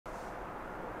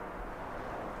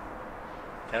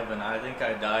Heaven. I think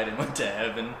I died and went to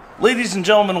heaven. Ladies and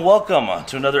gentlemen, welcome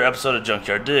to another episode of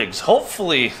Junkyard Digs.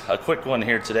 Hopefully a quick one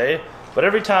here today, but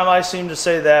every time I seem to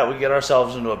say that, we get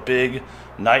ourselves into a big,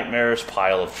 nightmarish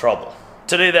pile of trouble.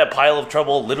 Today that pile of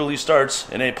trouble literally starts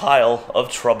in a pile of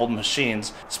troubled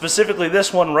machines. Specifically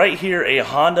this one right here, a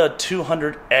Honda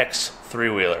 200X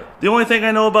three-wheeler. The only thing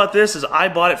I know about this is I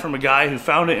bought it from a guy who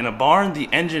found it in a barn. The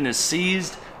engine is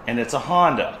seized and it's a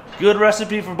Honda. Good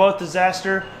recipe for both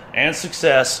disaster and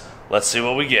success. Let's see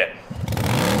what we get.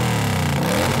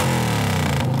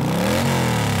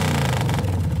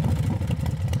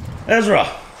 Ezra,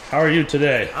 how are you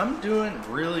today? I'm doing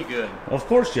really good. Of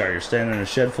course you are. You're standing in a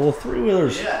shed full of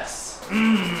three-wheelers. Yes.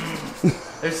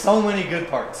 There's so many good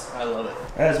parts. I love it.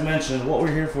 As mentioned, what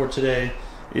we're here for today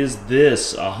is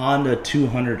this, a Honda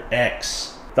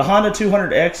 200X. The Honda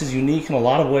 200X is unique in a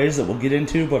lot of ways that we'll get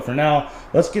into, but for now,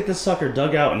 let's get this sucker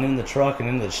dug out and in the truck and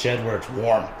into the shed where it's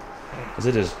warm. Because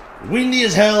it is windy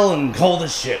as hell and cold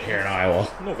as shit here in Iowa.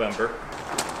 November.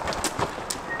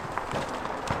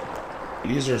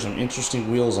 These are some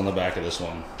interesting wheels on the back of this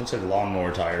one. Looks like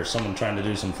lawnmower tires. Someone trying to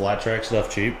do some flat track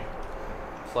stuff cheap.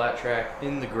 Flat track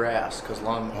in the grass, because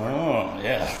lawnmower. Oh,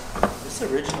 yeah. This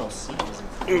original seat is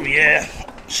Oh, yeah.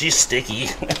 She's sticky.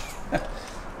 Well,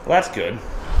 that's good.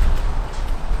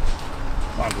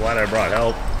 I'm glad I brought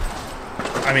help.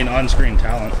 I mean, on-screen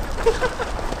talent.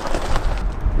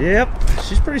 Yep,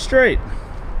 she's pretty straight.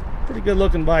 Pretty good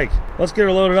looking bike. Let's get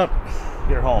her loaded up,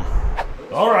 get her home.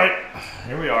 All right,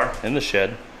 here we are in the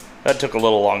shed. That took a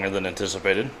little longer than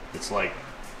anticipated. It's like,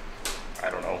 I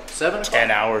don't know,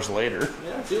 10 hours later.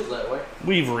 Yeah, it feels that way.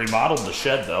 We've remodeled the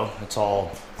shed though. It's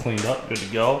all cleaned up, good to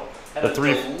go. Had a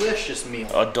delicious meal.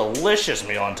 A delicious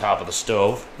meal on top of the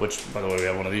stove, which, by the way, we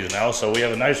have one of these now. So we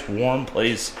have a nice warm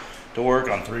place to work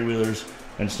on three-wheelers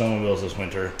and snowmobiles this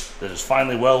winter that is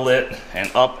finally well lit and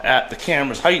up at the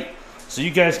camera's height so you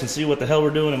guys can see what the hell we're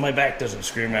doing and my back doesn't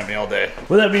scream at me all day.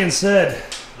 With that being said,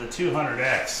 the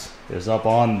 200X is up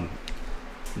on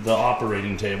the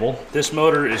operating table. This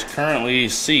motor is currently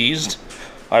seized.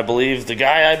 I believe the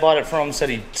guy I bought it from said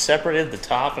he separated the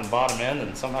top and bottom end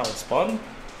and somehow it spun.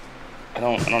 I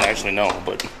don't actually know,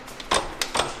 but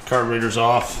carburetor's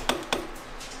off.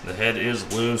 The head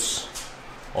is loose.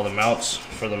 All the mounts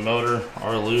for the motor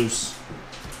are loose.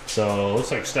 So it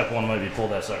looks like step one might be pull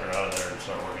that sucker out of there and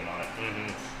start working on it.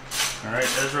 All right,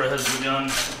 Ezra has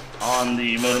begun on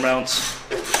the motor mounts.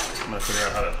 I'm gonna figure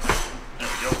out how to, there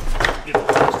we go, get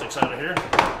the plastics out of here.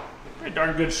 Pretty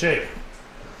darn good shape.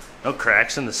 No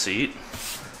cracks in the seat.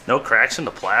 No cracks in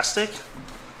the plastic.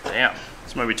 Damn,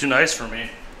 this might be too nice for me.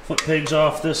 Foot peg's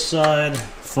off this side,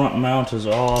 front mount is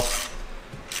off.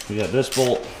 We got this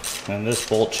bolt and this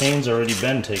bolt. Chain's already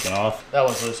been taken off. That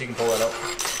one's loose, you can pull that out.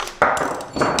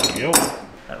 There we go.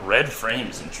 That red frame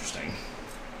is interesting.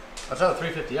 That's how the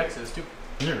 350X is too.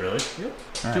 Is it really? Yep.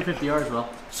 All right. 250R as well.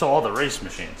 So all the race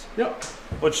machines. Yep.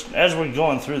 Which, as we're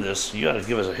going through this, you got to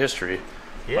give us a history.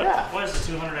 Yeah. Why is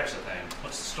the 200X a thing?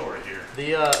 What's the story here?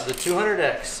 The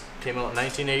 200X came out in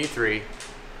 1983.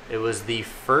 It was the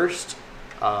first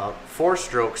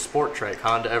four-stroke sport trike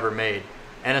Honda ever made.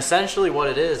 And essentially what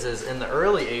it is in the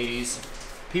early 80s,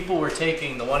 people were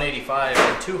taking the 185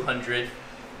 and 200,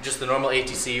 just the normal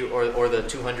ATC or the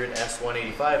 200S,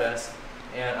 185S,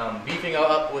 and beefing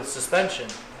up with suspension.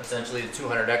 Essentially the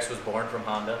 200X was born from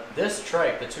Honda. This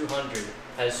trike, the 200,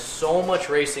 has so much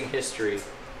racing history.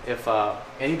 If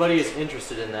anybody is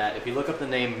interested in that, if you look up the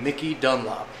name Mickey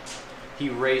Dunlop, he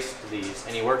raced these,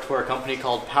 and he worked for a company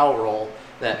called Powerroll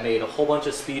that made a whole bunch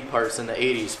of speed parts in the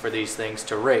 80s for these things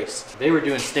to race. They were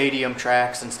doing stadium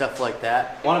tracks and stuff like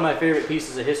that. One of my favorite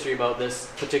pieces of history about this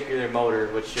particular motor,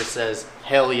 which just says,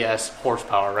 hell yes,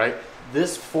 horsepower, right?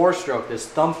 This four-stroke, this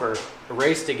thumper,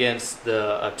 raced against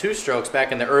the two-strokes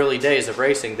back in the early days of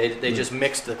racing. They just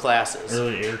mixed the classes.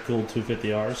 Early air-cooled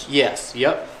 250Rs? Yes,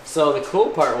 yep. So the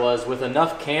cool part was, with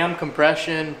enough cam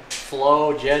compression,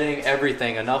 flow, jetting,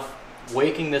 everything, enough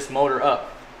waking this motor up,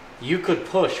 you could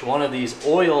push one of these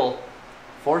oil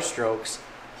four-strokes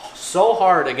so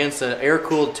hard against an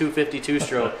air-cooled 252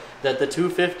 stroke that the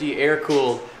 250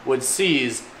 air-cooled would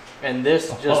seize, and this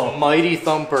just mighty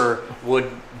thumper would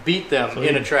beat them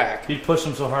in a track. He'd push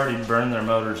them so hard he'd burn their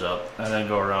motors up and then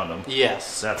go around them.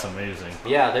 Yes. That's amazing.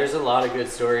 Yeah, there's a lot of good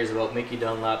stories about Mickey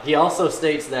Dunlop. He also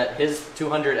states that his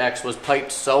 200X was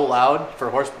piped so loud for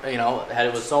horse,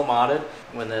 it was so modded.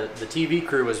 When the TV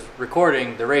crew was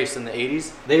recording the race in the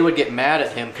 80s, they would get mad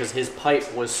at him because his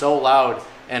pipe was so loud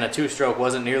and a two-stroke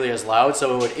wasn't nearly as loud,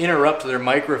 so it would interrupt their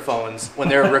microphones when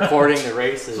they were recording the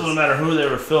races. So no matter who they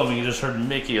were filming, you just heard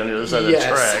Mickey on the other side of the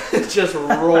track. Just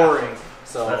roaring.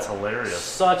 So that's hilarious.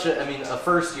 Such a, I mean, a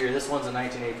first year. This one's a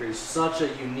 1983. Such a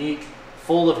unique,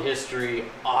 full of history,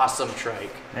 awesome trike.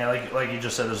 Yeah, like you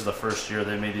just said, this is the first year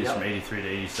they made these from 83 to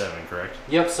 87, correct?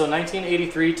 Yep. So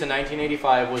 1983 to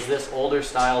 1985 was this older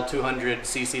style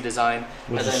 200cc design,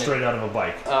 which is straight out of a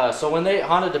bike. So when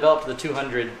Honda developed the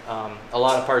 200, a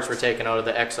lot of parts were taken out of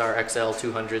the XR, XL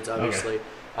 200s, obviously.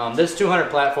 Okay. This 200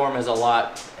 platform is a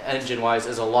lot, engine-wise,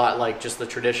 is a lot like just the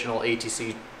traditional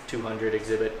ATC 200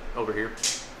 exhibit over here.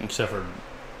 Except for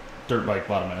dirt bike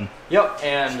bottom end. Yep,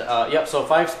 and so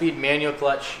 5-speed manual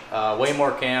clutch, way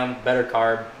more cam, better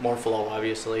carb, more flow,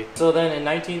 obviously. So then in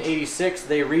 1986,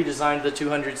 they redesigned the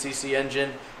 200cc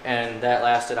engine, and that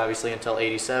lasted obviously until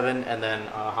 87, and then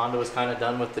Honda was kind of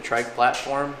done with the trike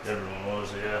platform. Everyone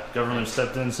was, yeah. Government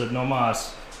stepped in and said no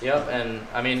mas. Yep, and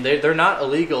I mean they're not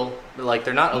illegal. Like,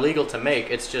 they're not illegal to make.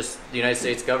 It's just the United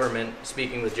States government,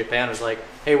 speaking with Japan, was like,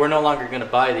 hey, we're no longer going to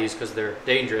buy these because they're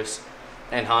dangerous.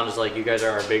 And Honda's like, you guys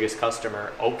are our biggest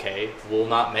customer. Okay, we'll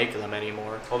not make them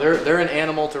anymore. Well, they're an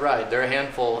animal to ride. They're a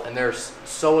handful, and they're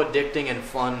so addicting and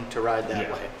fun to ride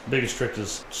that way. Biggest trick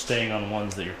is staying on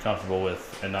ones that you're comfortable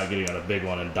with and not getting on a big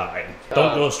one and dying.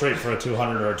 Don't go straight for a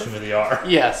 200 or a 250R.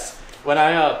 Yes. When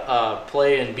I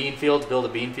play in bean fields, build a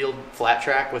bean field flat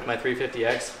track with my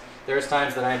 350X, there's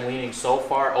times that I'm leaning so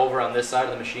far over on this side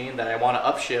of the machine that I want to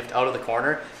upshift out of the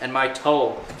corner, and my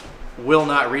toe will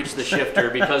not reach the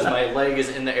shifter because my leg is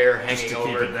in the air hanging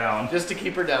over. Just to keep it down. Just to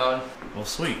keep her down. Well,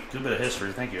 sweet. Good bit of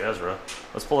history. Thank you, Ezra.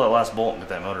 Let's pull that last bolt and get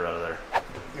that motor out of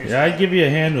there. Yeah, I'd give you a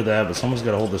hand with that, but someone's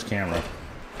got to hold this camera.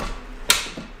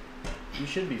 You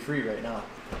should be free right now.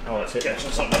 Oh, let's catch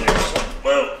something here.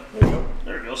 Whoa. There you go.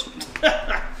 There it goes.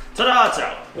 Ta-da, it's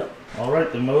out. Yep. All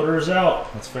right, the motor is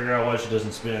out. Let's figure out why she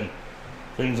doesn't spin.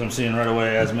 Things I'm seeing right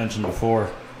away, as mentioned before.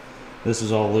 This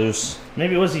is all loose.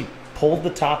 Maybe it was he pulled the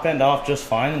top end off just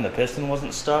fine and the piston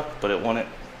wasn't stuck, but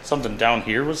something down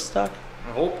here was stuck?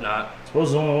 I hope not.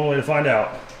 Suppose there's only one way to find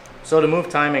out. So to move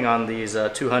timing on these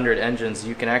 200 engines,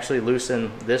 you can actually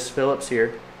loosen this Phillips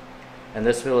here and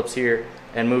this Phillips here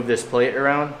and move this plate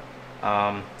around.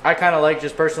 I kind of like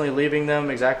just personally leaving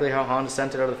them exactly how Honda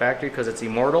sent it out of the factory because it's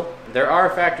immortal. There are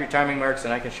factory timing marks,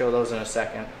 and I can show those in a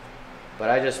second.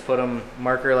 But I just put them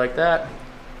marker like that.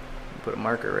 Put a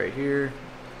marker right here.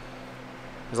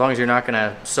 As long as you're not going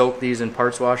to soak these in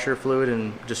parts washer fluid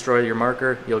and destroy your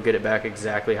marker, you'll get it back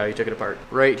exactly how you took it apart.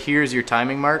 Right here's your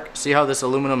timing mark. See how this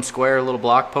aluminum square little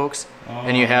block pokes?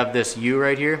 And you have this U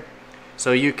right here?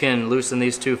 So you can loosen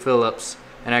these two Phillips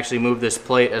and actually move this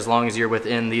plate as long as you're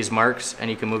within these marks, and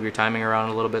you can move your timing around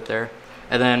a little bit there.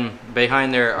 And then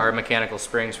behind there are mechanical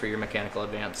springs for your mechanical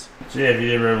advance. So yeah, if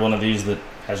you ever have one of these that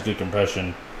has good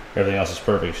compression, everything else is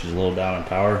perfect, she's a little down in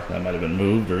power, that might have been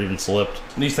moved or even slipped.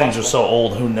 These things are so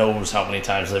old, who knows how many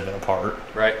times they've been apart.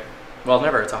 Right. Well,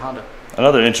 never, it's a Honda.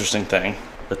 Another interesting thing,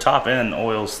 the top end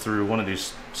oils through one of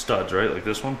these studs, right? Like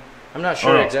this one? I'm not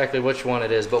sure exactly which one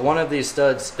it is, but one of these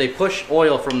studs, they push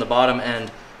oil from the bottom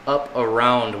end up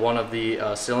around one of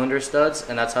the cylinder studs,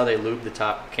 and that's how they lube the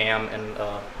top cam and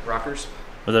rockers.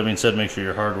 With that being said, make sure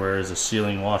your hardware is a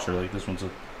sealing washer. Like this one's a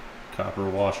copper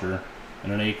washer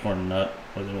and an acorn nut,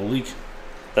 or they will leak.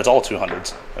 That's all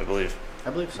 200s, I believe. I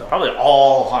believe so. Probably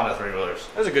all Honda 3-wheelers.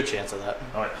 There's a good chance of that.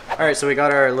 All right. All right, so we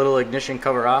got our little ignition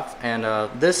cover off, and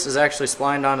this is actually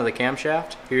splined onto the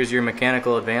camshaft. Here's your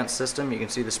mechanical advance system. You can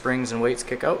see the springs and weights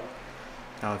kick out.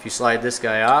 Now, if you slide this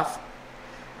guy off,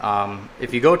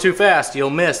 if you go too fast, you'll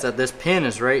miss that this pin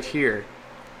is right here.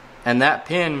 And that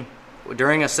pin,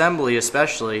 during assembly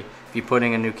especially, if you're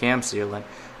putting a new cam seal in,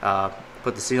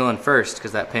 put the seal in first,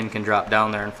 because that pin can drop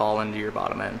down there and fall into your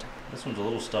bottom end. This one's a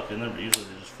little stuck in there, but usually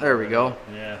they just fall. There we go.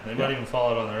 Yeah, they might even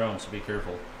fall out on their own, so be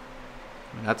careful.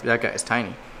 That guy's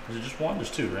tiny. Is it just one?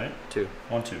 There's two, right? Two.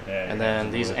 One, two. Yeah, and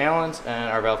then these Allens and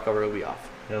our valve cover will be off.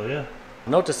 Hell yeah.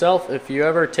 Note to self, if you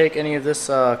ever take any of this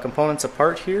components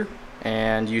apart here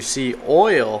and you see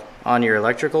oil on your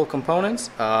electrical components,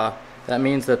 that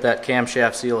means that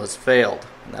camshaft seal has failed,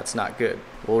 and that's not good.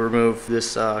 We'll remove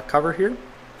this cover here.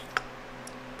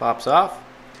 Pops off.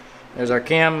 There's our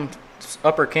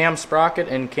upper cam sprocket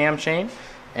and cam chain,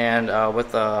 and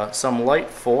with some light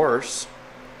force,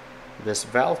 this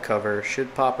valve cover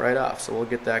should pop right off. So we'll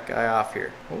get that guy off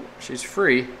here. Oh, she's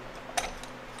free,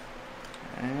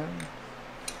 and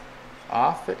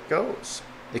off it goes.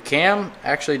 The cam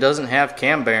actually doesn't have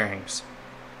cam bearings.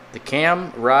 The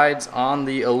cam rides on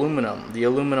the aluminum. The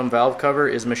aluminum valve cover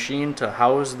is machined to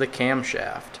house the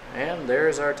camshaft. And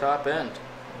there's our top end.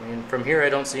 I mean, from here I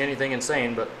don't see anything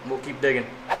insane, but we'll keep digging.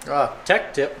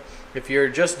 Tech tip, if you're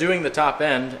just doing the top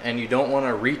end and you don't want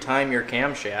to retime your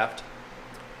camshaft,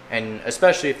 and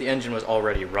especially if the engine was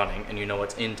already running and you know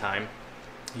it's in time,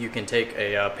 You can take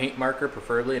a paint marker,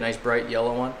 preferably a nice bright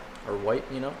yellow one, or white,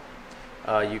 you know.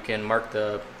 You can mark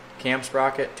the cam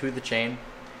sprocket to the chain,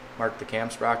 mark the cam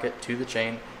sprocket to the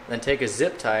chain, then take a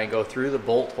zip tie and go through the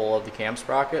bolt hole of the cam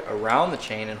sprocket around the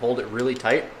chain and hold it really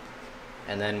tight.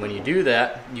 And then when you do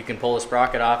that, you can pull the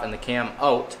sprocket off and the cam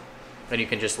out. Then you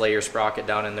can just lay your sprocket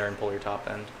down in there and pull your top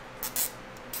end.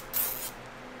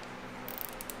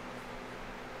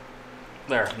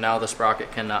 There, now the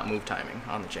sprocket cannot move timing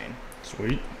on the chain.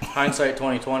 Sweet. Hindsight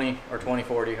 2020 or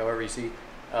 2040, however you see,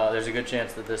 there's a good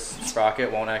chance that this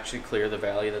sprocket won't actually clear the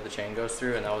valley that the chain goes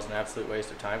through, and that was an absolute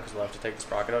waste of time because we'll have to take the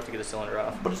sprocket out to get the cylinder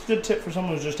off. But it's a good tip for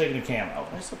someone who's just taking a cam out.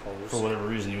 I suppose. For whatever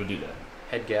reason you would do that.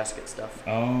 Head gasket stuff.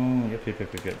 Oh, yep.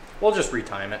 We'll just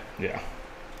retime it. Yeah.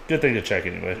 Good thing to check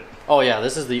anyway. Oh yeah,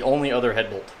 this is the only other head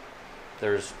bolt.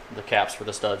 There's the caps for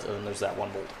the studs, and then there's that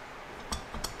one bolt.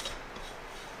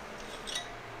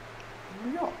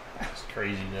 There we go. It's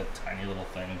crazy, that tiny little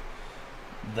thing.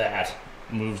 That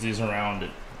moves these around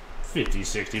at 50,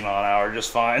 60 mile an hour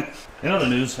just fine. In other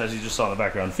news, as you just saw in the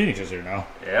background, Phoenix is here now.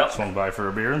 Yep. Swung by for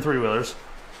a beer and three-wheelers.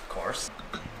 Of course.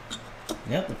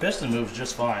 Yep, the piston moves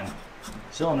just fine.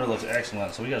 Cylinder looks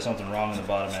excellent, so we got something wrong in the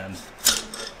bottom end.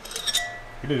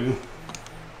 Hello.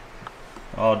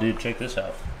 Oh, dude, check this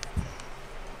out.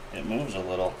 It moves a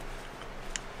little.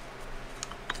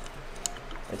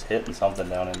 It's hitting something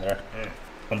down in there.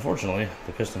 Unfortunately,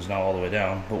 the piston's now all the way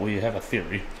down, but we have a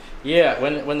theory. Yeah,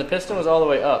 when the piston was all the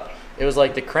way up, it was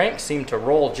like the crank seemed to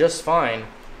roll just fine,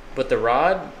 but the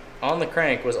rod on the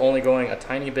crank was only going a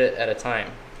tiny bit at a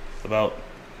time. About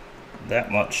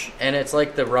that much. And it's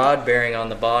like the rod bearing on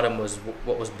the bottom was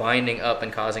what was binding up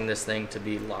and causing this thing to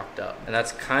be locked up. And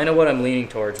that's kind of what I'm leaning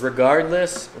towards.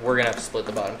 Regardless, we're going to have to split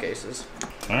the bottom cases.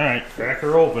 All right, crack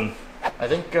her open. I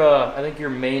think your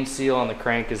main seal on the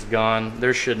crank is gone.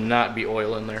 There should not be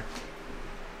oil in there.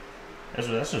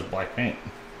 That's just black paint.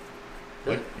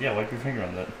 Yeah, wipe your finger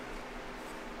on that.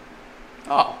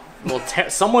 Oh, well,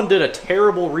 someone did a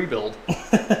terrible rebuild.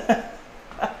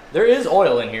 There is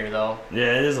oil in here, though.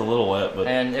 Yeah, it is a little wet, but...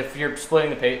 And if you're splitting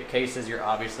the cases, you're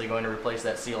obviously going to replace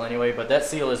that seal anyway, but that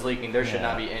seal is leaking. There should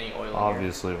not be any oil in here.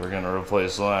 Obviously, we're going to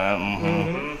replace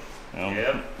that.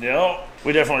 Yep. Yep.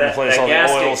 We definitely replaced all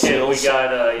the oil seals. We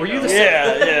got, were you the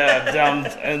yeah, down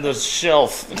in the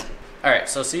shelf. All right,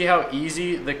 so see how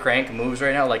easy the crank moves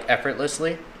right now, like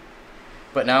effortlessly?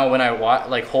 But now when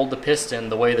I hold the piston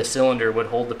the way the cylinder would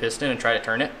hold the piston and try to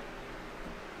turn it,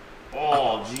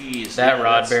 oh, jeez. That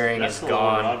rod bearing is gone.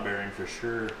 gone. Rod bearing for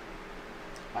sure.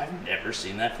 I've never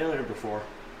seen that failure before.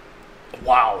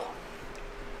 Wow.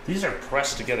 These are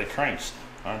pressed together cranks,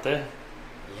 aren't they? Yeah.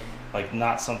 Like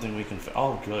not something we can.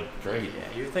 Oh, good, great.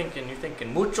 Yeah, you're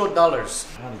thinking mucho dollars.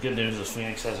 Well, the good news is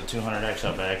Phoenix has a 200X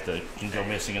out back that can go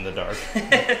missing in the dark.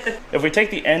 If we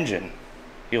take the engine,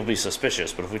 you'll be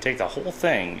suspicious, but if we take the whole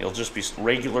thing, it'll just be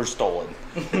regular stolen.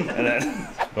 And then,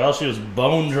 well, she was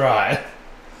bone dry.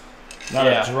 Not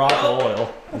a drop of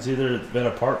oil. It's either been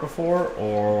apart before,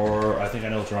 or I think I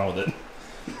know what's wrong with it.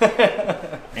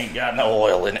 Ain't got no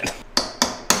oil in it.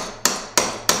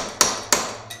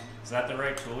 Is that the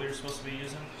right tool you're supposed to be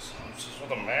using? This is what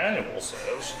the manual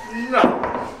says. No.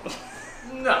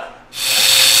 No.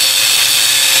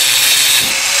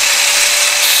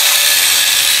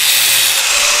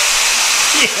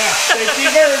 Yeah, safety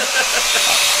first.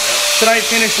 Tonight,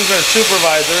 Phoenix is our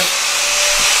supervisor.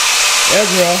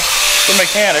 Ezra, the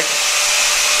mechanic.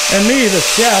 And me, the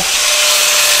chef.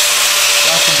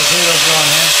 Got some potatoes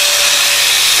going here.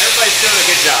 Everybody's doing a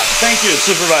good job. Thank you,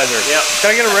 supervisor. Yep.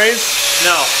 Can I get a raise?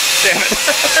 No. Damn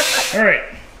it. All right.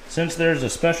 Since there's a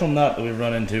special nut that we've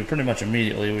run into pretty much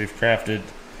immediately, we've crafted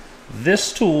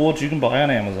this tool that you can buy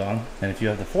on Amazon. And if you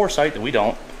have the foresight that we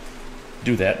don't,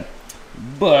 do that.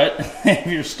 But if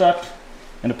you're stuck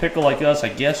in a pickle like us, I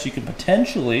guess you could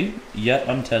potentially, yet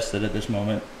untested at this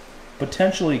moment,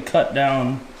 potentially cut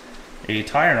down a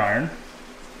tire iron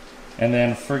and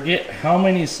then forget how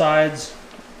many sides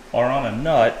are on a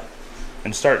nut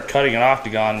and start cutting an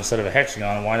octagon instead of a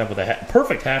hexagon and wind up with a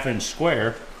perfect half-inch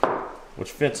square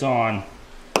which fits on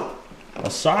a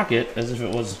socket as if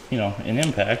it was, you know, an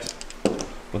impact.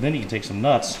 But then you can take some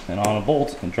nuts and on a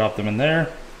bolt and drop them in there,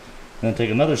 and then take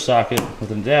another socket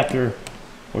with an adapter,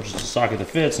 or just a socket that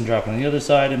fits, and drop it on the other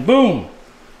side, and boom!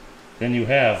 Then you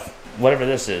have whatever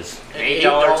this is. An $8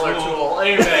 tool.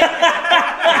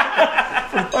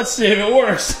 Let's see if it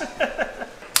works.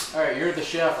 All right, you're the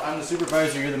chef. I'm the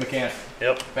supervisor. You're the mechanic.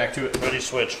 Yep. Back to it. Ready,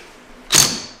 switch.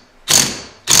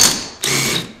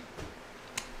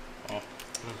 I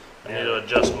need to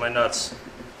adjust my nuts.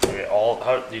 Okay,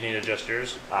 how do you need to adjust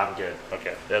yours? I'm good.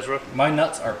 Okay, Ezra? My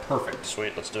nuts are perfect.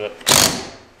 Sweet, let's do it.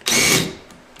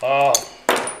 Oh,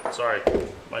 sorry.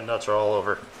 My nuts are all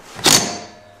over.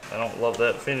 I don't love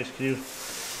that finish. Can you?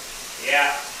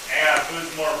 Yeah,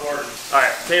 food's more important. All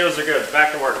right, potatoes are good.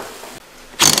 Back to work.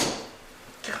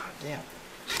 God damn.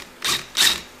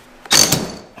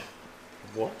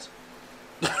 What?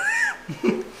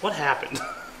 What happened?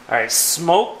 All right,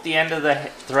 smoke the end of the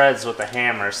threads with the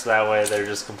hammer so that way they're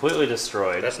just completely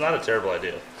destroyed. That's not a terrible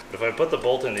idea. But if I put the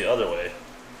bolt in the other way,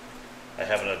 I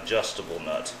have an adjustable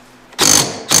nut.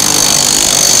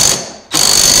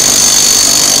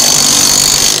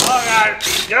 Oh God,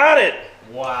 you got it!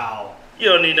 Wow. You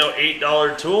don't need no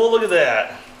 $8 tool. Look at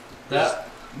that.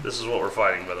 This is what we're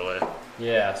fighting, by the way.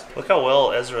 Yeah. Look how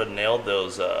well Ezra nailed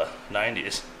those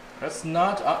 90s. That's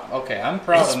not okay. I'm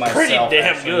proud It's of myself. pretty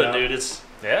damn actually, good, now. dude. It's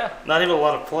Yeah, not even a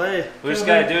lot of play. we just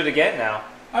gotta do it again now.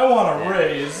 I want a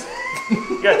raise.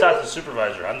 You gotta talk to the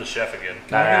supervisor. I'm the chef again.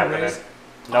 Not I get a happening. raise?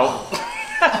 Nope.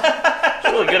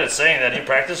 He's really good at saying that. You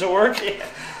practice at work?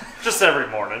 Just every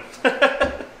morning.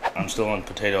 I'm still on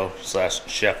potato /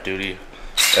 chef duty.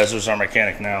 Ezra's our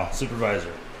mechanic now.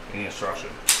 Supervisor. Any instruction?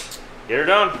 Get her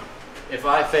done. If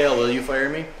I fail, will you fire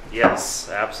me? Yes,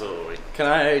 absolutely. Can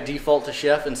I default to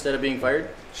chef instead of being fired?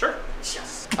 Sure.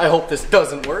 Yes. I hope this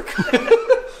doesn't work.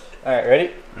 All right,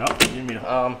 ready? No, you mean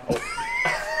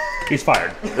He's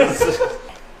fired.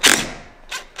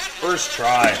 First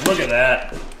try. Look at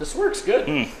that. This works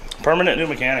good. Permanent new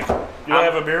mechanic. Do I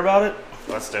have a beer about it?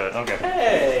 Let's do it. Okay.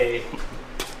 Hey.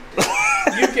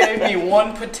 You gave me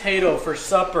one potato for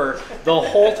supper the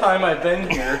whole time I've been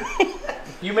here.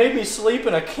 You made me sleep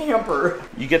in a camper.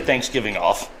 You get Thanksgiving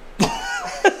off.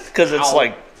 Because it's Ow.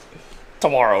 like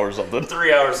tomorrow or something.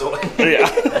 3 hours away.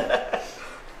 Yeah.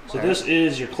 So this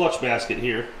is your clutch basket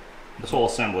here. This whole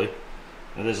assembly.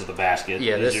 Now this is the basket.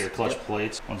 Yeah, These this- are your clutch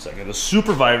plates. 1 second. The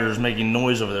supervisor is making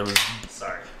noise over there.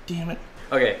 Sorry. Damn it.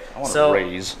 Okay, I want so to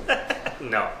raise.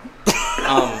 No.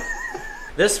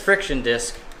 this friction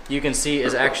disc, you can see,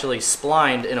 is actually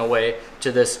splined in a way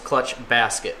to this clutch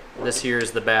basket. This here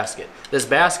is the basket. This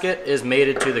basket is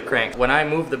mated to the crank. When I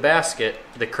move the basket,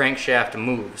 the crankshaft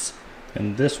moves.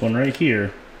 And this one right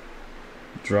here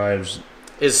drives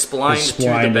Is splined, to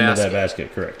the into basket. that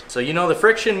basket, correct. So you know the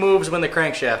friction moves when the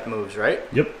crankshaft moves, right?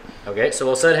 Yep. Okay, so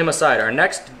we'll set him aside. Our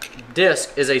next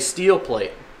disc is a steel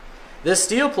plate. This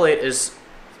steel plate is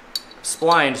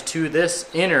splined to this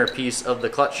inner piece of the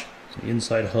clutch. The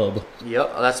inside hub.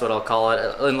 Yep, that's what I'll call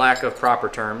it, in lack of proper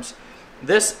terms.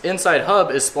 This inside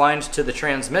hub is splined to the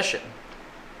transmission,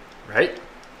 right?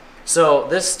 So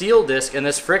this steel disc and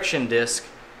this friction disc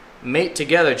mate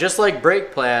together, just like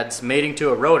brake pads mating to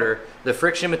a rotor. The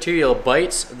friction material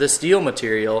bites the steel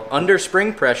material under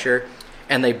spring pressure,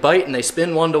 and they bite and they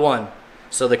spin 1 to 1.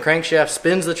 So the crankshaft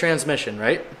spins the transmission,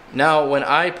 right? Now, when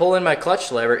I pull in my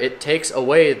clutch lever, it takes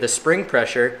away the spring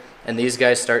pressure, and these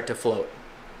guys start to float.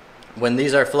 When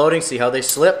these are floating, see how they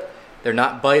slip? They're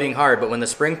not biting hard, but when the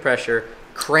spring pressure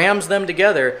crams them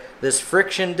together, this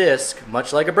friction disc,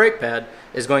 much like a brake pad,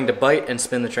 is going to bite and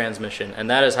spin the transmission. And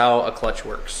that is how a clutch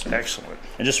works. Excellent.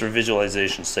 And just for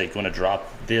visualization's sake, I'm going to drop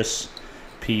this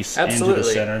piece into Absolutely. the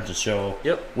center to show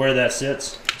Yep. where that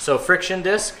sits. So friction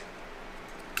disc,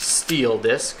 steel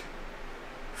disc,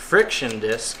 friction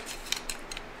disc,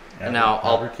 and now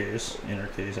outer case, inner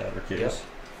case, outer case. Yep.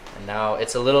 And now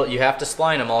it's a little, you have to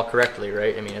spline them all correctly,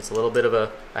 right? I mean, it's a little bit of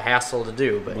a hassle to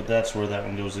do, but But that's where that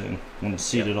one goes in. When it's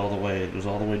seated all the way, it goes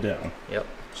all the way down. yep,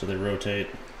 So they rotate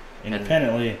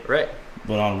independently, right.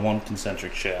 but on one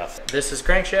concentric shaft. This is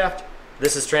crankshaft,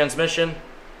 this is transmission,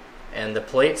 and the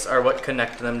plates are what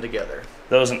connect them together.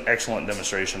 That was an excellent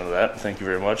demonstration of that. Thank you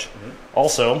very much.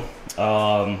 Also,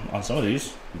 on some of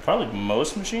these, probably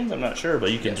most machines, I'm not sure,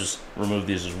 but you can just remove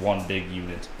these as one big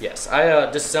unit. Yes, I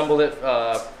disassembled it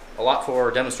a lot for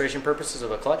demonstration purposes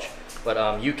of a clutch,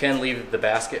 but you can leave the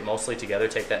basket mostly together,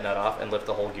 take that nut off, and lift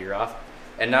the whole gear off.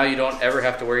 And now you don't ever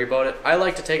have to worry about it. I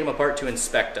like to take them apart to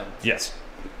inspect them. Yes.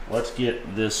 Let's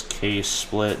get this case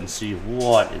split and see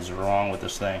what is wrong with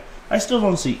this thing. I still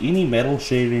don't see any metal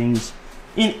shavings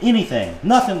in anything.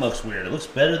 Nothing looks weird. It looks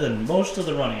better than most of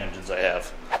the running engines I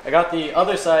have. I got the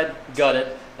other side gutted,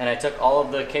 and I took all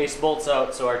of the case bolts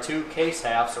out, so our two case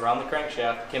halves around the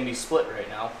crankshaft can be split right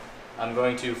now. I'm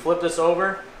going to flip this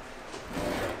over.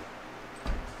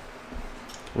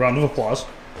 Round of applause.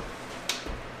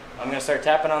 I'm going to start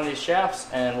tapping on these shafts,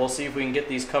 and we'll see if we can get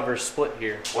these covers split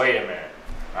here. Wait a minute.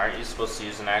 Aren't you supposed to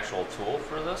use an actual tool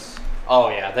for this? Oh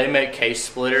yeah, they make case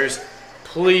splitters.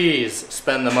 Please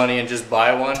spend the money and just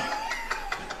buy one.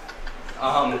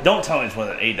 Don't tell me it's more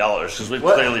than $8 because we've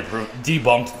What? clearly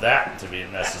debunked that to be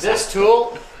necessary. This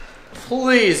tool,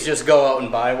 please just go out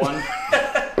and buy one.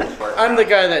 I'm the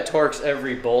guy that torques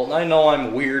every bolt, and I know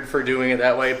I'm weird for doing it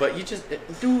that way, but you just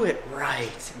do it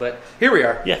right. But here we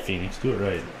are. Yeah, Phoenix, do it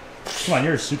right. Come on,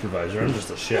 you're a supervisor. I'm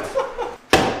just a chef.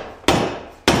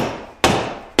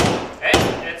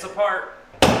 Hey, it's apart.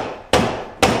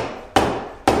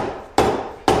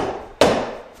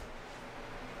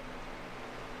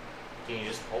 Can you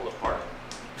just pull it apart?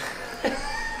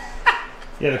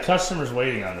 Yeah, the customer's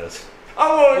waiting on this. I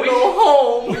want to go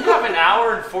home. We have an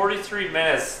hour and 43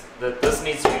 minutes that this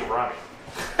needs to be running.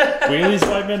 Wheelies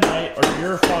by midnight or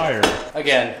you're fired.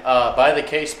 Again, by the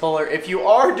case puller. If you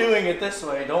are doing it this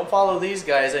way, don't follow these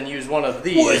guys and use one of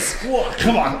these. Whoa,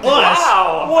 come on.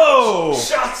 Wow. Whoa.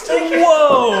 Shots taken.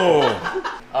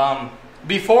 Whoa.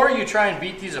 Before you try and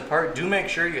beat these apart, do make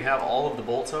sure you have all of the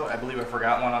bolts out. I believe I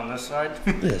forgot one on this side.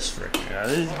 This freaking guy.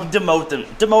 Demote them.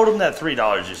 Demote them that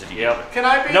 $3 you said you gave. Can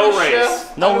I be No the raise.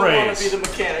 chef? No I don't want raise. to be the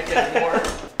mechanic anymore.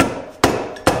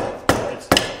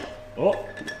 Oh,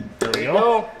 there we go.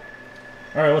 No, All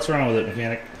right, what's wrong with it,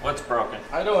 mechanic? What's broken?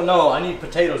 I don't know. I need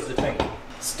potatoes to think.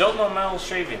 Still no metal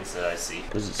shavings that I see.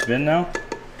 Does it spin now?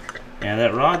 And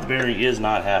that rod bearing is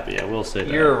not happy, I will say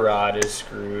that. Your rod is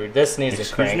screwed. This needs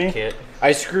Excuse a crank me? kit.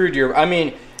 I screwed your. I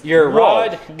mean, your Whoa,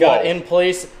 rod got whoa. in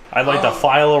place. I'd like to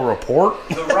file a report.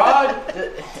 The rod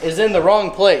is in the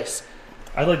wrong place.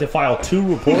 I'd like to file 2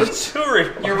 reports.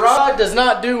 Your rod does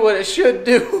not do what it should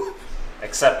do.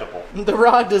 Acceptable. The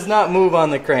rod does not move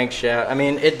on the crankshaft. I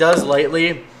mean, it does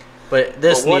lightly, but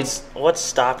this needs. What's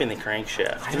stopping the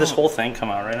crankshaft? Did this whole thing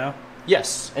come out right now?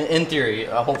 Yes, in theory,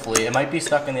 hopefully. It might be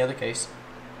stuck in the other case.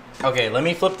 Okay, let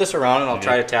me flip this around and I'll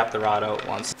try to tap the rod out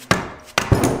once.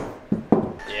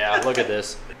 Yeah, look at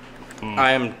this.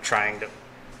 I am trying to.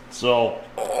 So,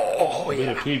 Oh, a bit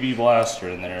of yeah. PB blaster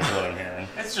in there is what I'm hearing.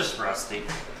 It's just rusty.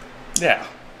 Yeah.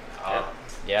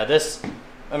 Yeah, this.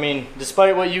 I mean,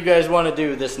 despite what you guys want to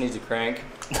do, this needs a crank.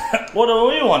 What do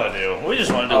we want to do? We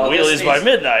just want to do Oh, this wheelies by needs-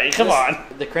 midnight. Come on.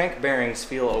 The crank bearings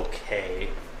feel okay.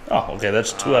 Oh, okay,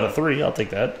 that's 2 out of 3. I'll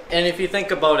take that. And if you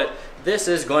think about it, this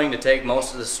is going to take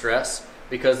most of the stress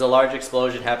because the large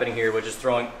explosion happening here, which is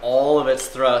throwing all of its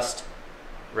thrust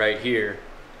right here,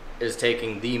 is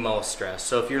taking the most stress.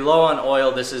 So if you're low on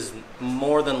oil, this is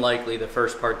more than likely the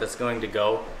first part that's going to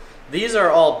go. These are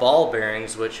all ball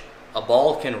bearings, which a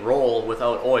ball can roll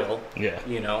without oil. Yeah.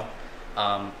 You know,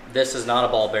 this is not a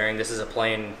ball bearing. This is a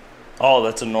plain. Oh,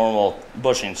 that's a normal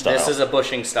bushing style. This is a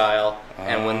bushing style,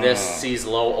 and when this sees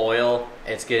low oil,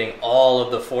 it's getting all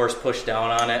of the force pushed down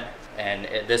on it, and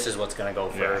this is what's going to go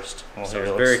first. Well, So here,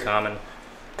 it's let's- very common.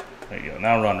 There you go.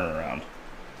 Now running around.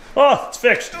 Oh, it's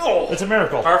fixed. Oh. It's a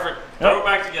miracle. Perfect. Throw it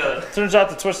back together. Turns out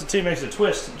the Twisted Tea makes it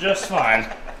twist just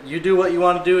fine. You do what you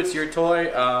want to do. It's your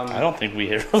toy. I don't think we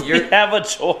really You're- have a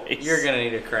choice. You're going to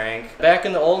need a crank. Back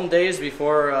in the olden days,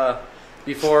 before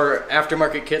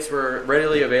aftermarket kits were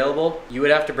readily available, you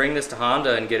would have to bring this to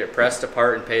Honda and get it pressed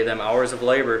apart and pay them hours of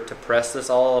labor to press this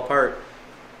all apart,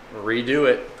 redo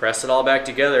it, press it all back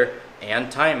together, and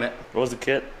time it. What was the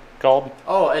kit called?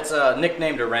 Oh, it's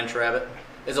nicknamed a wrench rabbit.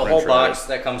 It's a Wrench whole box rabbit.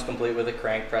 that comes complete with a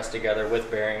crank pressed together with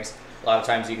bearings. A lot of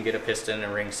times you can get a piston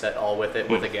and ring set all with it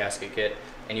with a gasket kit,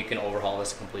 and you can overhaul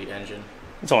this complete engine.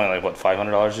 It's only like, what,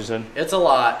 $500 you said? It's a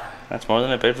lot, That's more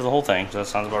than I paid for the whole thing, so that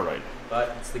sounds about right.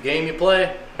 but it's the game you play.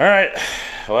 All right.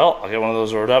 Well, I'll get one of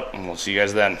those ordered up, and we'll see you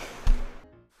guys then.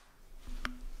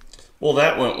 Well,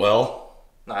 that went well.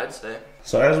 I'd say.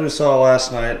 So as we saw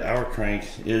last night, our crank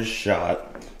is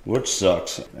shot, which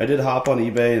sucks. I did hop on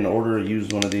eBay and order a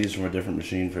used one of these from a different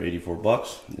machine for 84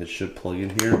 bucks. It should plug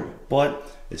in here,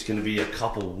 but it's going to be a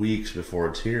couple weeks before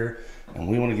it's here, and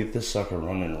we want to get this sucker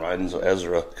running and riding so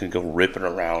Ezra can go ripping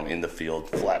around in the field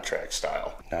flat track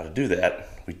style. Now to do that,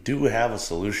 we do have a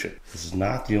solution. This is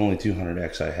not the only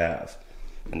 200X I have,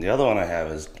 and the other one I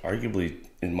have is arguably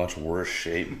in much worse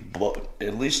shape, but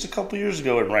at least a couple years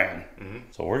ago it ran.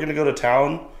 So we're gonna go to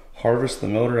town, harvest the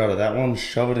motor out of that one,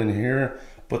 shove it in here,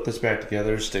 put this back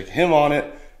together, stick him on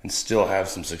it, and still have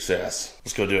some success.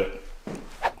 Let's go do it.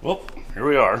 Well, here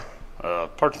we are.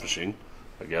 Parts machine,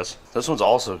 I guess. This one's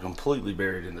also completely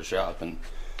buried in the shop, and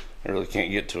I really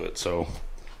can't get to it, so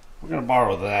we're gonna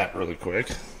borrow that really quick.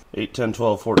 8, 10,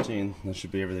 12, 14. That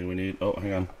should be everything we need. Oh,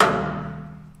 hang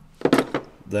on.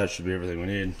 That should be everything we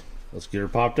need. Let's get her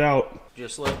popped out.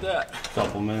 Just like that. A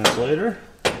couple minutes later.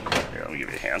 Here, let me give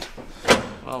you a hand.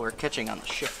 Well, we're catching on the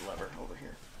shift lever over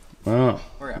here. Oh,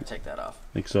 We're going to take that off.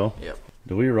 think so. Yep.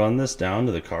 Do we run this down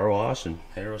to the car wash and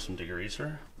hit her with some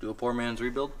degreaser? Do a poor man's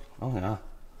rebuild. Oh, yeah.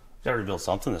 Gotta rebuild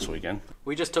something this weekend.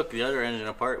 We just took the other engine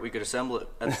apart. We could assemble it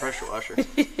at the pressure washer.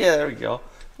 Yeah, there we go.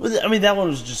 I mean, that one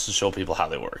was just to show people how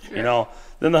they work, you know?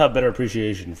 Then they'll have better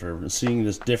appreciation for seeing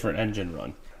this different engine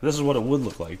run. this is what it would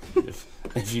look like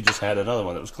if you just had another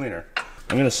one that was cleaner.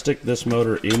 I'm gonna stick this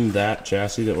motor in that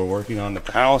chassis that we're working on at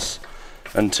the house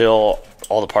until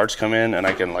all the parts come in, and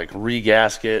I can like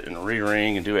re-gasket and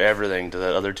re-ring and do everything to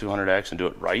that other 200X and do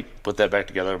it right. Put that back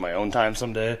together at my own time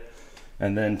someday,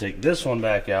 and then take this one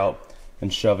back out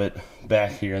and shove it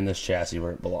back here in this chassis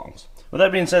where it belongs. With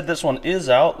that being said, this one is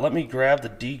out. Let me grab the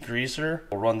degreaser.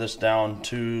 We'll run this down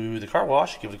to the car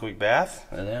wash, give it a quick bath,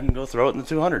 and then go throw it in the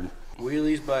 200.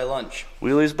 Wheelies by lunch.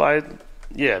 Wheelies by,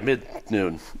 yeah,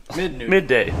 mid-noon. Mid-noon.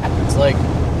 Midday. It's like,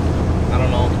 I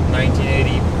don't know,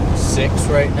 1986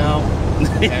 right now.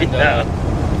 And Yeah.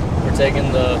 we're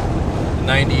taking the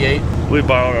 98. We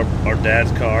borrowed our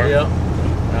dad's car. Yep.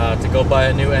 To go buy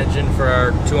a new engine for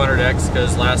our 200X,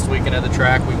 because last weekend at the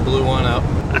track we blew one up.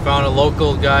 We found a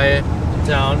local guy in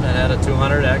town that had a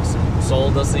 200X and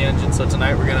sold us the engine, so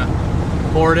tonight we're gonna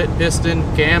port it, piston,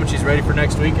 cam, and she's ready for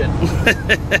next weekend.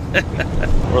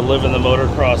 We're living the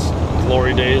motocross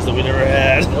glory days that we never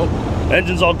had. Nope.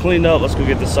 Engine's all cleaned up. Let's go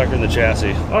get this sucker in the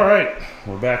chassis. All right,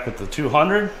 we're back with the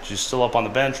 200. She's still up on the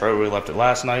bench right where we left it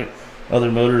last night.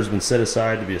 Other motor has been set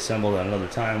aside to be assembled at another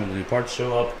time when the new parts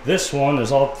show up. This one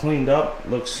is all cleaned up.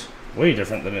 Looks way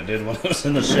different than it did when it was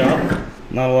in the shop.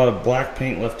 Not a lot of black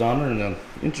paint left on her and an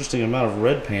interesting amount of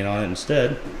red paint on it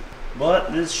instead.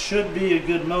 But this should be a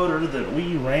good motor that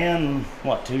we ran,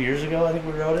 what, 2 years ago I think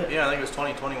we rode it? Yeah, I think it was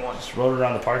 2021. Just rode it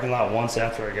around the parking lot once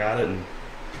after I got it, and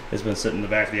it's been sitting in the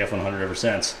back of the F100 ever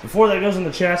since. Before that goes in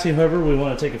the chassis, however, we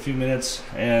want to take a few minutes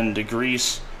and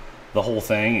degrease the whole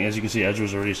thing. As you can see,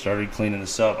 Edgeworth's already started cleaning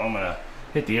this up. I'm gonna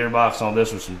hit the airbox on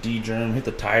this with some D-germ, hit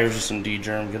the tires with some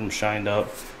D-germ, get them shined up,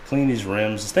 clean these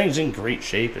rims. This thing's in great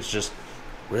shape. It's just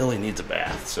really needs a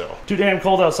bath. So too damn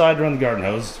cold outside to run the garden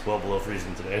hose. It's well below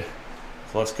freezing today.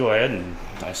 So let's go ahead and,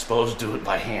 I suppose, do it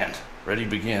by hand. Ready,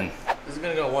 begin. This is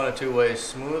gonna go one of two ways,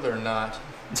 smooth or not.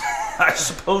 I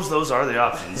suppose those are the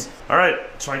options. All right,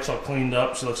 Trike's all cleaned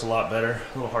up. She looks a lot better.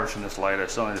 A little harsh in this light. I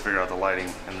still need to figure out the lighting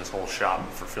in this whole shop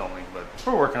for filming, but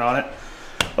we're working on it.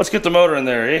 Let's get the motor in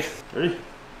there, eh? Ready?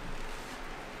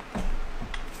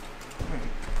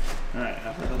 All right,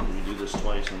 how the hell did we do this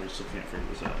twice and we still can't figure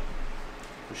this out?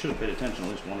 We should have paid attention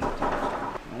at least one of the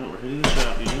times. All right, we're hitting the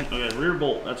shop again. Oh yeah, rear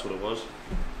bolt, that's what it was.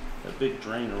 That big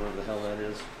drain or whatever the hell that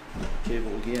is.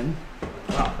 Cable again.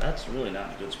 Wow, that's really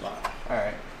not a good spot. All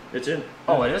right. It's in.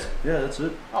 Oh, it is? Yeah, that's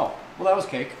it. Oh, well that was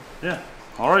cake. Yeah.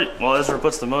 All right, well, Ezra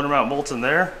puts the motor mount bolts in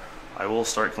there, I will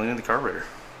start cleaning the carburetor.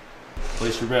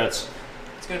 Place your bets.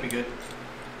 It's gonna be good.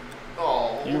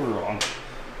 Oh. You were wrong.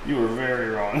 You were very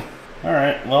wrong. All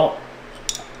right, well,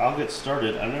 I'll get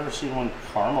started. I've never seen one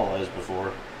caramelized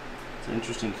before. It's an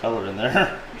interesting color in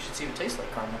there. You should see it taste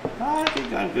like caramel. I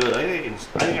think I'm good. I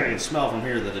think I can smell from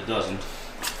here that it doesn't.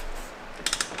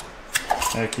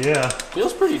 Heck yeah.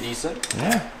 Feels pretty decent.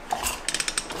 Yeah.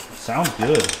 Sounds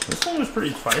good. This thing was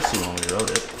pretty spicy when we rode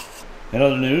it. In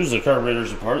other news, the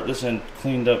carburetor's apart. This end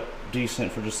cleaned up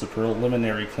decent for just the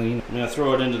preliminary clean. I'm going to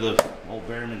throw it into the old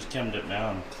Berryman's Chem Dip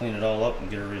now and clean it all up and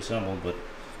get it reassembled. But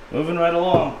moving right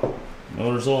along.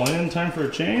 Motor's all in. Time for a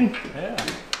chain. Yeah.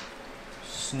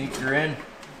 Sneak her in.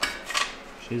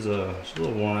 She's a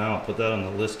little worn out. Put that on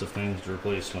the list of things to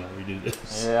replace when I redo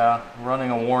this. Yeah,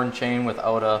 running a worn chain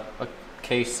without a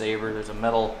case saver. There's a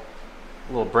metal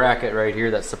little bracket right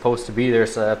here that's supposed to be there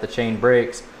so that if the chain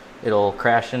breaks, it'll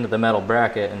crash into the metal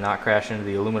bracket and not crash into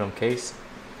the aluminum case.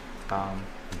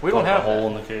 We don't have a hole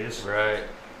in the case. Right.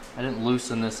 I didn't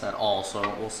loosen this at all, so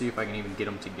we'll see if I can even get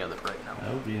them together right now.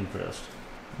 I would be impressed.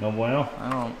 No bueno? I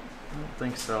don't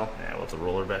think so. Yeah, with the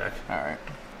roller back. All right.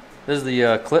 This is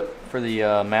the clip for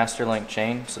the master link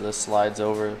chain. So this slides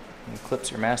over and clips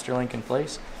your master link in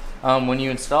place. When you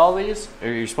install these,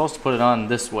 you're supposed to put it on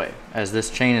this way, as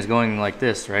this chain is going like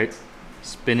this, right?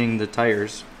 Spinning the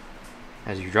tires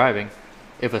as you're driving.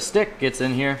 If a stick gets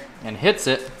in here and hits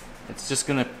it, it's just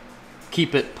gonna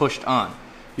keep it pushed on.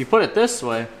 If you put it this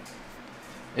way,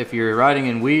 if you're riding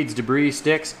in weeds, debris,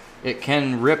 sticks, it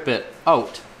can rip it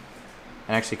out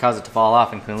and actually cause it to fall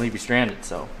off and can leave you stranded.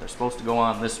 So they're supposed to go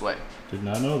on this way. Did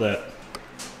not know that.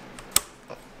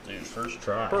 Dude, first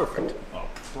try. Perfect. Oh,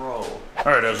 pro. All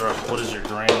right, Ezra, what is your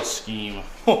grand scheme?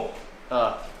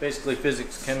 Basically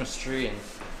physics, chemistry, and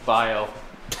bio.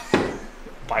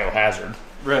 Biohazard.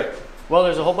 Right. Well,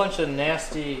 there's a whole bunch of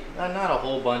nasty, not a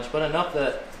whole bunch, but enough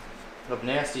that of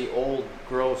nasty, old,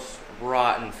 gross,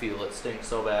 rotten fuel. It stinks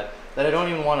so bad that I don't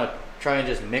even want to try and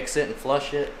just mix it and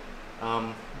flush it.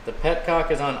 The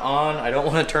petcock is on. I don't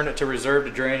want to turn it to reserve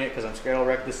to drain it because I'm scared I'll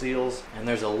wreck the seals. And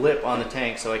there's a lip on the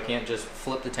tank, so I can't just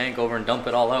flip the tank over and dump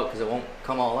it all out because it won't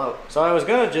come all out. So I was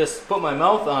going to just put my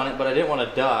mouth on it, but I didn't want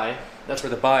to die. That's where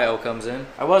the bio comes in.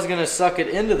 I was gonna suck it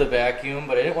into the vacuum,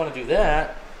 but I didn't want to do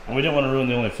that. And we didn't want to ruin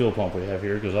the only fuel pump we have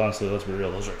here, because honestly, let's be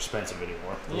real, those are expensive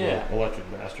anymore. Those Yeah.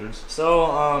 electric bastards. So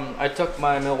I took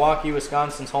my Milwaukee,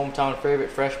 Wisconsin's hometown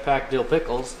favorite fresh packed dill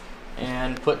pickles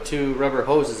and put 2 rubber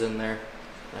hoses in there.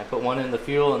 And I put one in the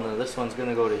fuel, and then this one's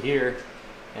gonna go to here.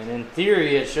 And in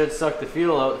theory, it should suck the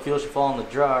fuel out. The fuel should fall in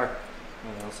the jar,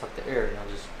 and it'll suck the air, and I'll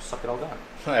just suck it all down.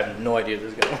 I have no idea if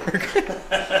this is gonna work.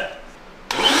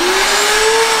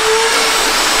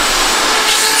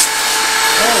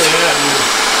 Oh yeah, dude.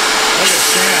 Look at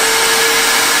Sam.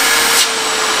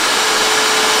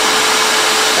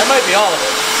 That might be all of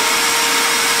it.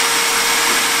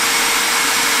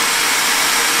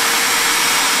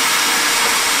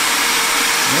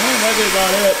 No, that might be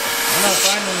about it. I'm not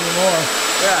finding any more.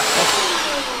 Yeah.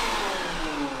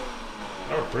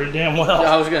 That worked pretty damn well.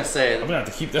 I was gonna say, I'm gonna have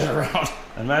to keep that around.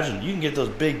 Imagine, you can get those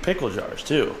big pickle jars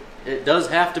too. it does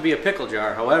have to be a pickle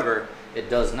jar. However, it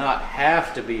does not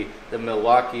have to be the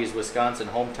Milwaukee's Wisconsin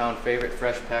hometown favorite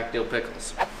fresh packed dill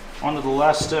pickles. On to the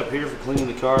last step here for cleaning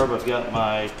the carb. I've got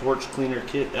my torch cleaner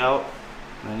kit out.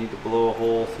 And I need to blow a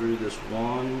hole through this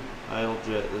one idle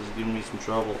jet. This is giving me some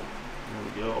trouble. There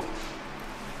we go.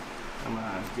 Come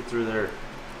on, get through there.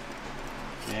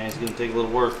 Yeah, it's gonna take a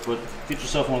little work, but get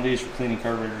yourself one of these for cleaning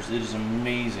carburetors. It is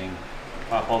amazing.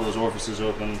 Pop all those orifices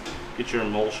open, get your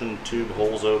emulsion tube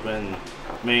holes open,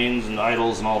 mains and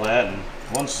idles and all that, and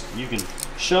once you can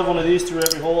shove one of these through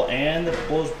every hole and it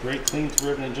blows great clean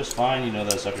through everything just fine, you know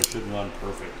that sucker should run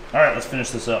perfect. Alright, let's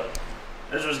finish this up.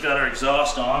 Ezra's got our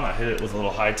exhaust on. I hit it with a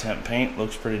little high temp paint.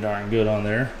 Looks pretty darn good on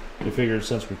there. We figured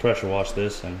since we pressure washed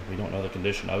this and we don't know the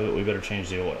condition of it, we better change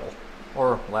the oil.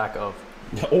 Or lack of.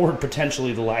 Or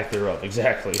potentially the lack thereof,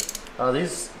 exactly.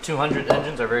 These 200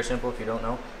 engines are very simple if you don't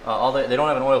know. They don't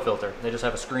have an oil filter, they just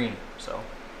have a screen. So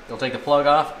you'll take the plug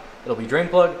off, it'll be drain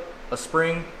plug, a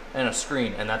spring, and a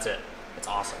screen, and that's it. It's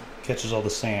awesome. Catches all the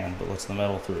sand but lets the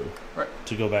metal through. Right.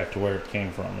 To go back to where it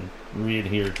came from and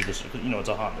re-adhere to this, you know, it's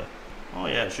a Honda. Oh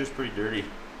yeah, it's just pretty dirty.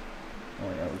 Oh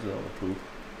yeah, look at all the poop.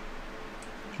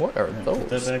 What are Yeah, those? put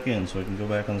that back in so it can go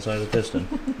back on the side of the piston.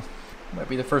 Might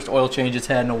be the first oil change it's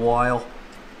had in a while.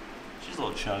 She's a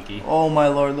little chunky. Oh my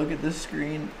lord, look at this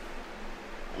screen.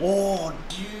 Oh,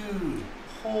 dude.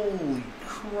 Holy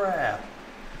crap.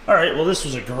 Alright, well this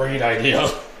was a great idea.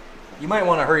 You might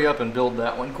want to hurry up and build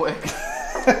that one quick.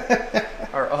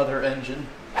 Our other engine.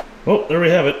 Well, there we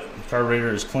have it. The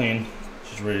carburetor is clean.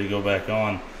 She's ready to go back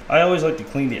on. I always like to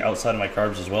clean the outside of my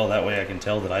carbs as well. That way I can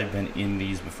tell that I've been in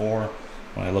these before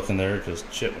when I look in there, because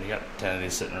shit, when you got 10 of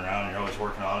these sitting around, you're always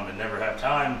working on them and never have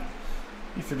time,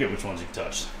 you forget which ones you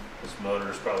touched. This motor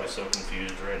is probably so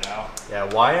confused right now. Yeah,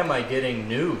 why am I getting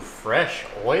new, fresh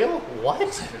oil? What?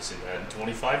 I haven't seen that in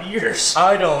 25 years.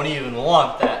 I don't even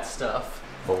want that stuff.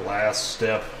 The last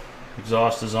step,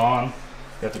 exhaust is on.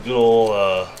 Got the good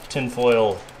old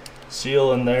tinfoil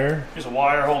seal in there. There's a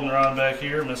wire holding around back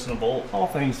here, missing a bolt. All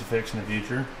things to fix in the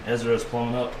future. Ezra's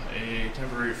blown up a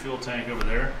temporary fuel tank over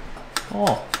there.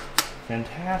 Oh,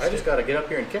 fantastic. I just gotta get up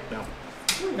here and kick now.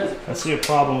 I see a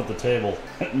problem with the table.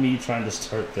 Me trying to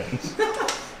start things.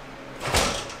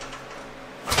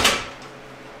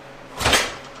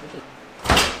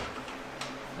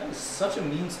 That is such a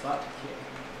mean spot to kick.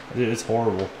 Dude, it's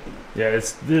horrible. Yeah,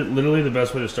 it's literally the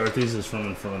best way to start these is from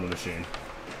in front of the machine.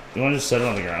 You want to just set it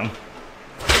on the ground?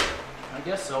 I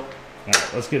guess so.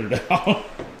 Alright, let's get her down.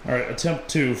 Alright, attempt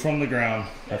 2 from the ground.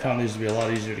 I found these to be a lot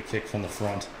easier to kick from the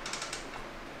front.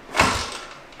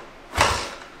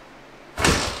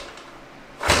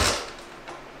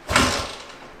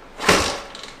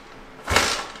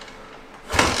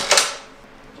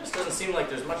 It just doesn't seem like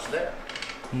there's much there.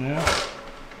 Yeah.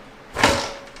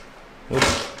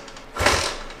 Oops.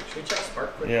 Should we check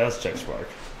spark quick? Yeah, let's check spark.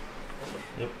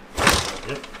 Yep.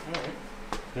 Yep. Alright.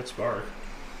 Good spark.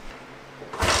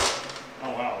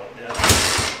 Oh wow, yeah.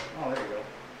 Oh, there you go.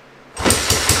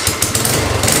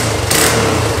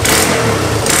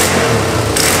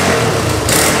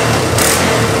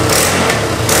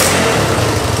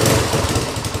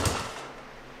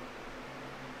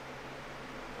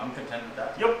 I'm content with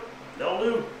that. Yep, that'll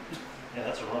do. Yeah,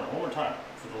 that's a runner. One more time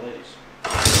for the ladies.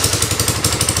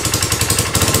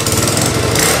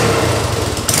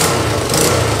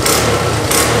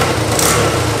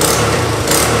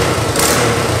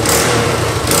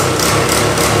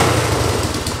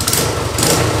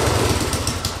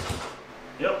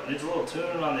 Yep, needs a little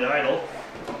tuning on the idle.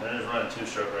 It is running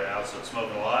 2-stroke right now, so it's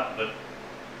smoking a lot, but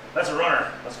that's a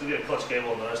runner. Let's go get a clutch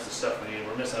cable and the rest of the stuff we need.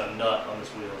 We're missing a nut on this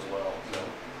wheel as well, so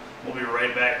we'll be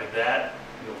right back with that.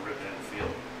 We'll rip it in the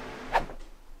field.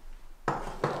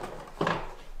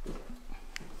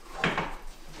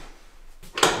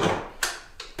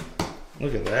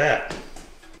 Look at that.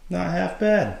 Not half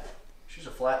bad. She's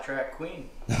a flat track queen.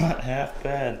 Not half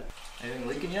bad. Anything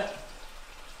leaking yet?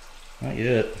 Not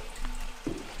yet.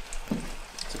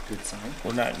 That's a good sign.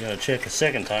 We're not gonna check a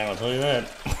second time, I'll tell you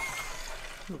that.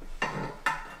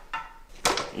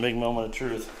 Big moment of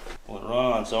truth. Will it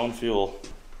run on its own fuel?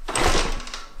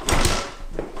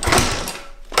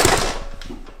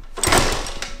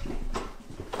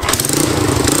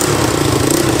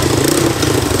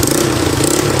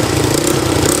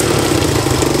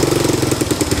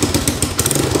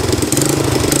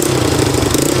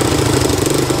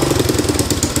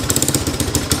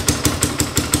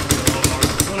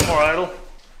 A little more idle.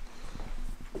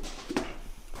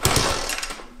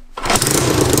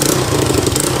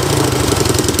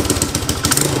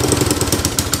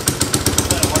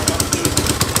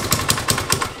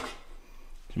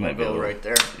 Might go right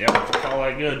there. Yep, all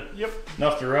that good. Yep.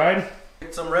 Enough to ride?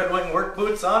 Get some Red Wing work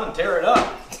boots on and tear it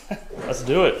up. Let's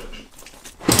do it.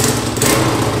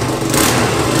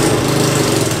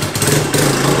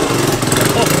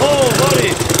 Oh,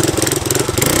 buddy!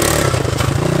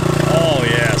 Oh,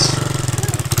 yes.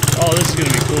 Oh, this is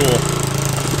gonna be cool.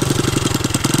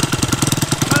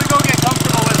 I'm gonna go get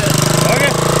comfortable with it.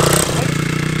 Okay.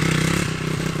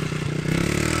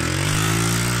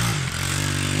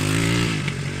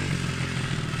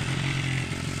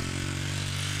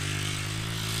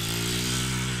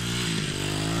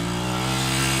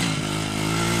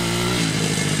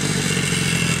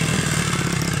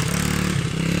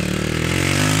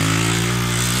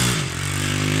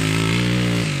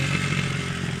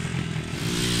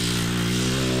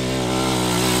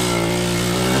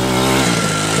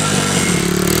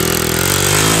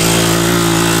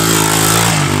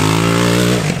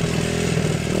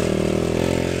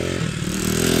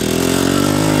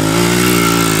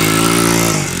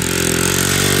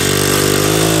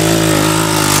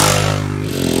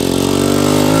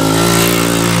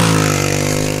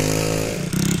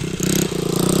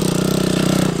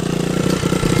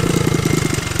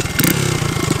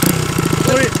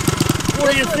 What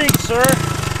do you think, sir? If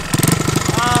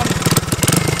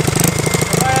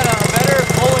I had a better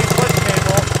pulling foot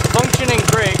table, functioning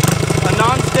brake, a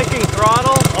non-sticking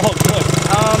throttle, Oh, good.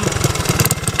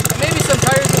 and maybe some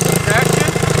tires with some traction,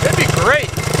 it'd be great.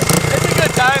 It's a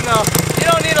good time though. You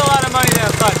don't need a lot of money to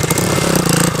have fun.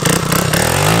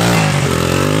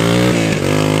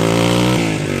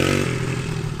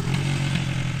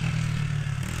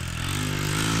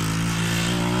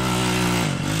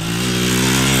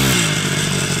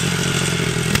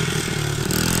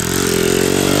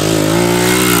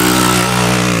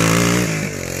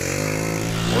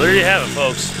 Well, there you have it,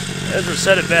 folks. Ezra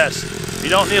said it best. You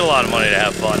don't need a lot of money to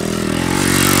have fun.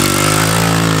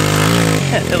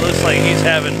 It looks like he's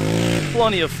having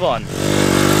plenty of fun.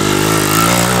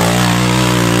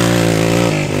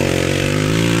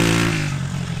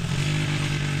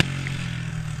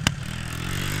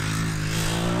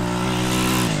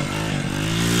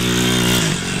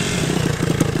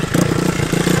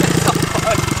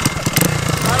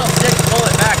 Throttle stick, pull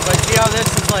it back, but see how this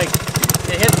is like,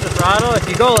 it hits the throttle. If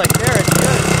you go like there, it's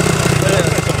good.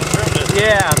 But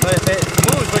yeah, but if it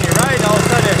moves when you ride, all of a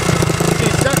sudden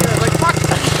she's stuck and it's like, fuck!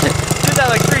 Did that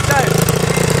like 3 times.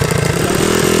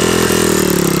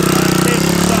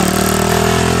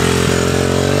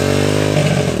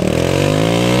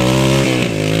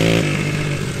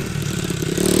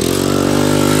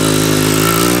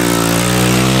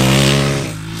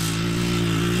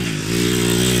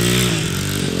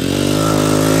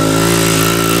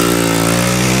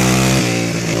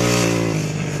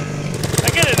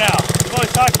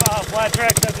 Flat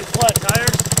tracks have these flat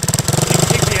tires. You can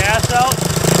kick the ass out,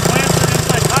 clamps it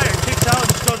inside tire, kicks out,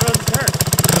 and still doesn't turn.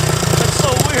 That's so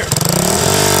weird.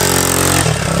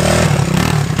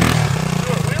 Do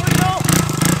a wheelie though?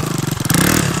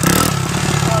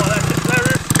 Oh, that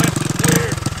rear switch is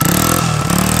weird.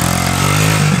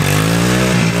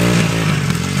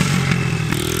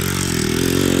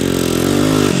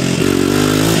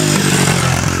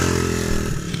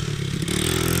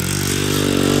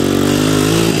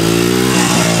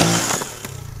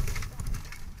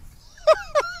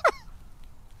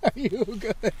 Are you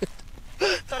good?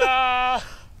 Ta-da!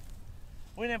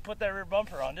 We didn't put that rear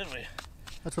bumper on, did we?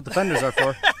 That's what the fenders are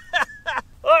for.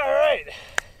 Alright.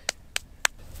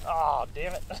 Oh,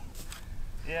 damn it.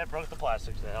 Yeah, it broke the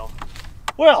plastic to hell.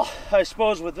 Well, I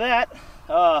suppose with that,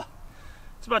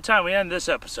 it's about time we end this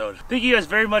episode. Thank you guys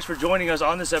very much for joining us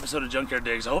on this episode of Junkyard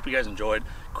Digs. I hope you guys enjoyed.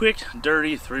 Quick,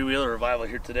 dirty, 3-wheeler revival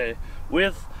here today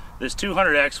with this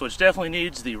 200X, which definitely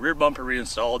needs the rear bumper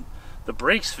reinstalled, the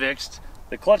brakes fixed,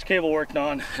 the clutch cable worked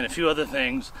on, and a few other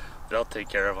things that I'll take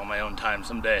care of on my own time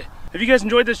someday. If you guys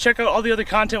enjoyed this, check out all the other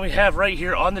content we have right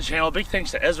here on the channel. Big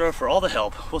thanks to Ezra for all the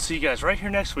help. We'll see you guys right here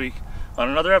next week on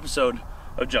another episode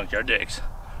of Junkyard Digs.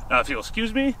 Now, if you'll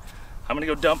excuse me, I'm gonna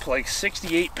go dump like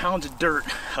 68 pounds of dirt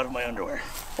out of my underwear.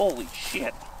 Holy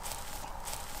shit.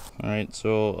 All right,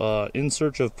 so in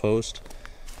search of post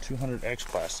 200X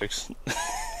plastics.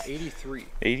 83.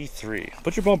 83.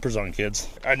 Put your bumpers on, kids.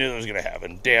 I knew it was gonna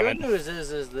happen. Damn it. The good news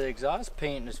is the exhaust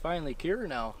paint is finally clear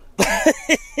now.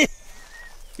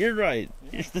 You're right.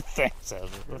 Thanks, Ezra.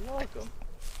 You're welcome.